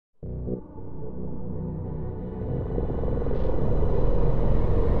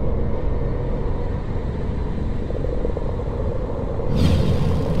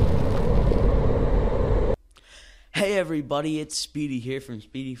everybody, it's Speedy here from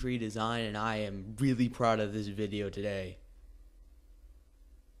Speedy Free Design, and I am really proud of this video today.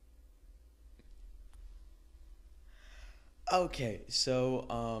 Okay,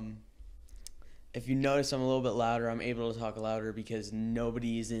 so if you notice I'm a little bit louder, I'm able to talk louder because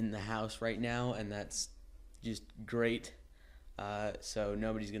nobody is in the house right now, and that's just great. So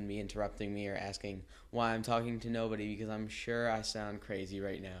nobody's going to be interrupting me or asking why I'm talking to nobody, because I'm sure I sound crazy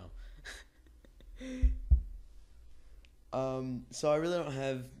right now. So I really don't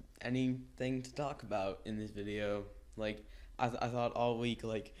have anything to talk about in this video. Like, I thought all week,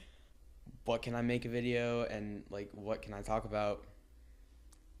 like, what can I make a video, and, like, what can I talk about?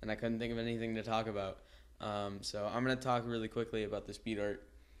 And I couldn't think of anything to talk about. So I'm going to talk really quickly about the speed art,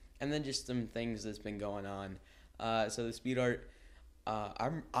 and then just some things that's been going on. So the speed art,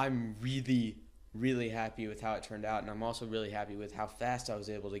 I'm really happy with how it turned out, and I'm also really happy with how fast I was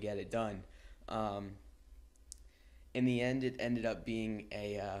able to get it done. In the end, it ended up being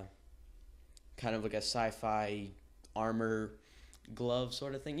a kind of like a SiFi armor glove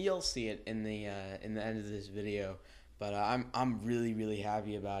sort of thing. You'll see it in the end of this video, but I'm really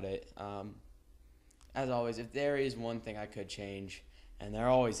happy about it. As always, if there is one thing I could change, and there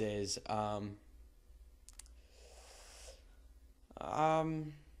always is, I'd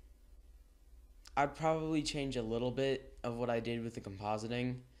probably change a little bit of what I did with the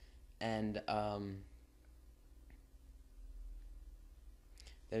compositing, and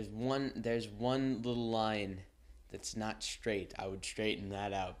there's one little line that's not straight. I would straighten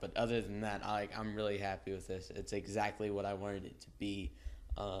that out, but other than that, I'm really happy with this. It's exactly what I wanted it to be.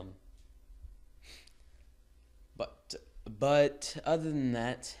 But other than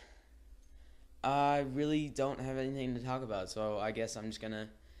that, I really don't have anything to talk about, so I guess I'm just gonna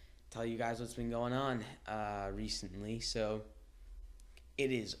tell you guys what's been going on recently. So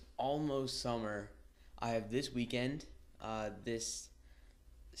it is almost summer. I have this weekend, this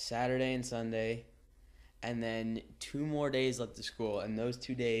Saturday and Sunday, and then 2 more days left of school, and those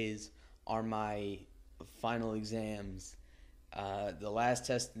 2 days are my final exams. The last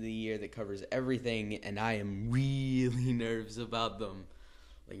test of the year that covers everything, and I am really nervous about them.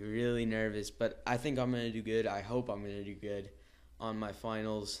 Like, really nervous, but I think I'm going to do good. I hope I'm going to do good on my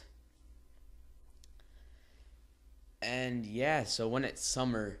finals. And yeah, so when it's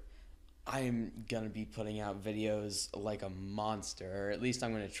summer, I'm going to be putting out videos like a monster, or at least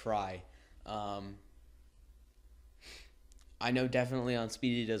I'm going to try. I know definitely on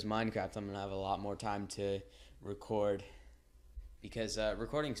Speedy Does Minecraft I'm going to have a lot more time to record, because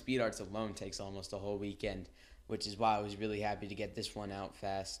recording speed arts alone takes almost a whole weekend, which is why I was really happy to get this one out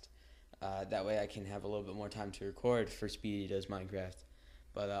fast. That way I can have a little bit more time to record for Speedy Does Minecraft.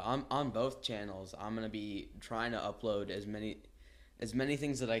 But on both channels, I'm going to be trying to upload as many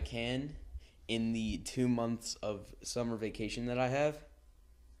things that I can in the 2 months of summer vacation that I have.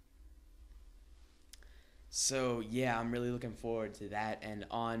 So yeah, I'm really looking forward to that. And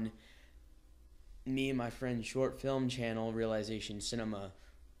on me and my friend's short film channel, Realization Cinema,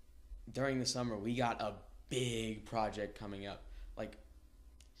 during the summer we got a big project coming up, like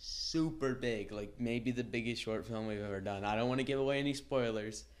super big, like maybe the biggest short film we've ever done. I don't want to give away any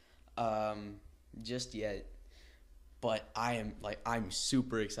spoilers just yet, but I'm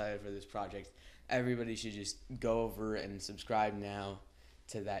super excited for this project. Everybody should just go over and subscribe now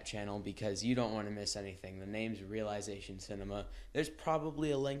to that channel, because you don't want to miss anything. The name's Realization Cinema. There's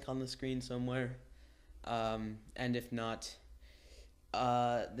probably a link on the screen somewhere, and if not,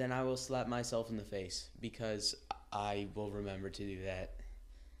 then I will slap myself in the face, because I will remember to do that.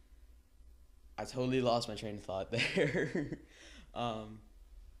 I totally lost my train of thought there.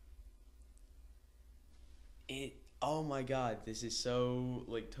 Oh my god, this is so,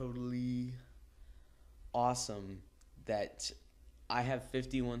 like, totally awesome that I have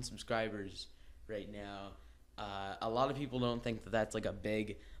 51 subscribers right now. A lot of people don't think that that's like a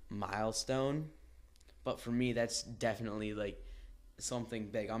big milestone, but for me that's definitely like something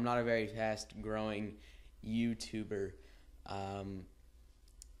big. I'm not a very fast growing YouTuber,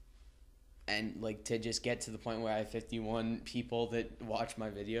 and like to just get to the point where I have 51 people that watch my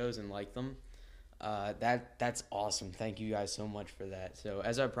videos and like them, that's awesome. Thank you guys so much for that. So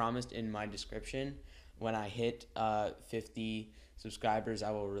as I promised in my description, when I hit 50 subscribers,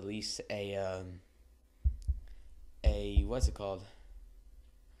 I will release a what's it called?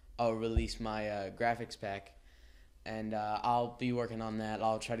 I'll release my graphics pack, and I'll be working on that.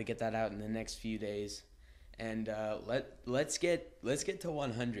 I'll try to get that out in the next few days, and let's get to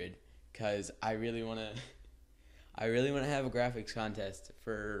 100, cause I really wanna have a graphics contest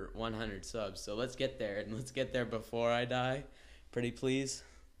for 100 subs. So let's get there, and let's get there before I die, pretty please.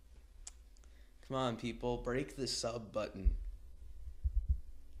 Come on, people, break the sub button.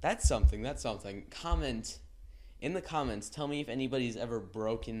 That's something. That's something. Comment in the comments. Tell me if anybody's ever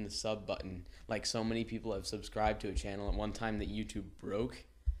broken the sub button. Like so many people have subscribed to a channel at one time that YouTube broke.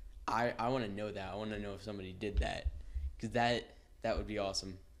 I want to know that. I want to know if somebody did that, because that would be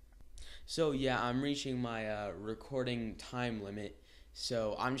awesome. So yeah, I'm reaching my recording time limit.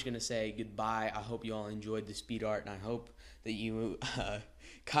 So I'm just gonna say goodbye. I hope you all enjoyed the speed art, and I hope that you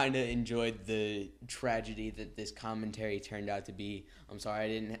kind of enjoyed the tragedy that this commentary turned out to be. I'm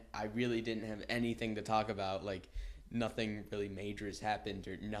sorry, I really didn't have anything to talk about. Like, nothing really major has happened,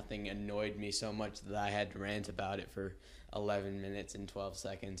 or nothing annoyed me so much that I had to rant about it for 11 minutes and 12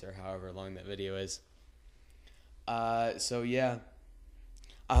 seconds, or however long that video is. So yeah,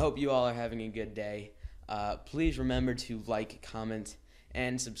 I hope you all are having a good day. Please remember to like, comment,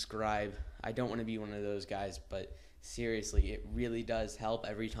 and subscribe. I don't want to be one of those guys, but seriously, it really does help.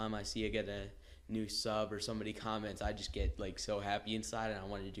 Every time I see I get a new sub or somebody comments, I just get like so happy inside, and I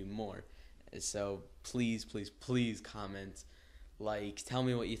want to do more. So please, please, please comment. Like, tell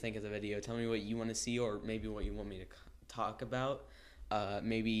me what you think of the video. Tell me what you want to see, or maybe what you want me to talk about.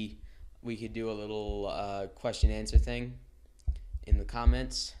 Maybe we could do a little question answer thing in the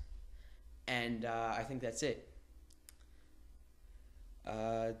comments. And I think that's it.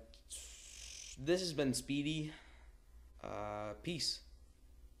 This has been Speedy. Peace.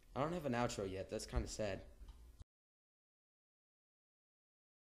 I don't have an outro yet. That's kind of sad.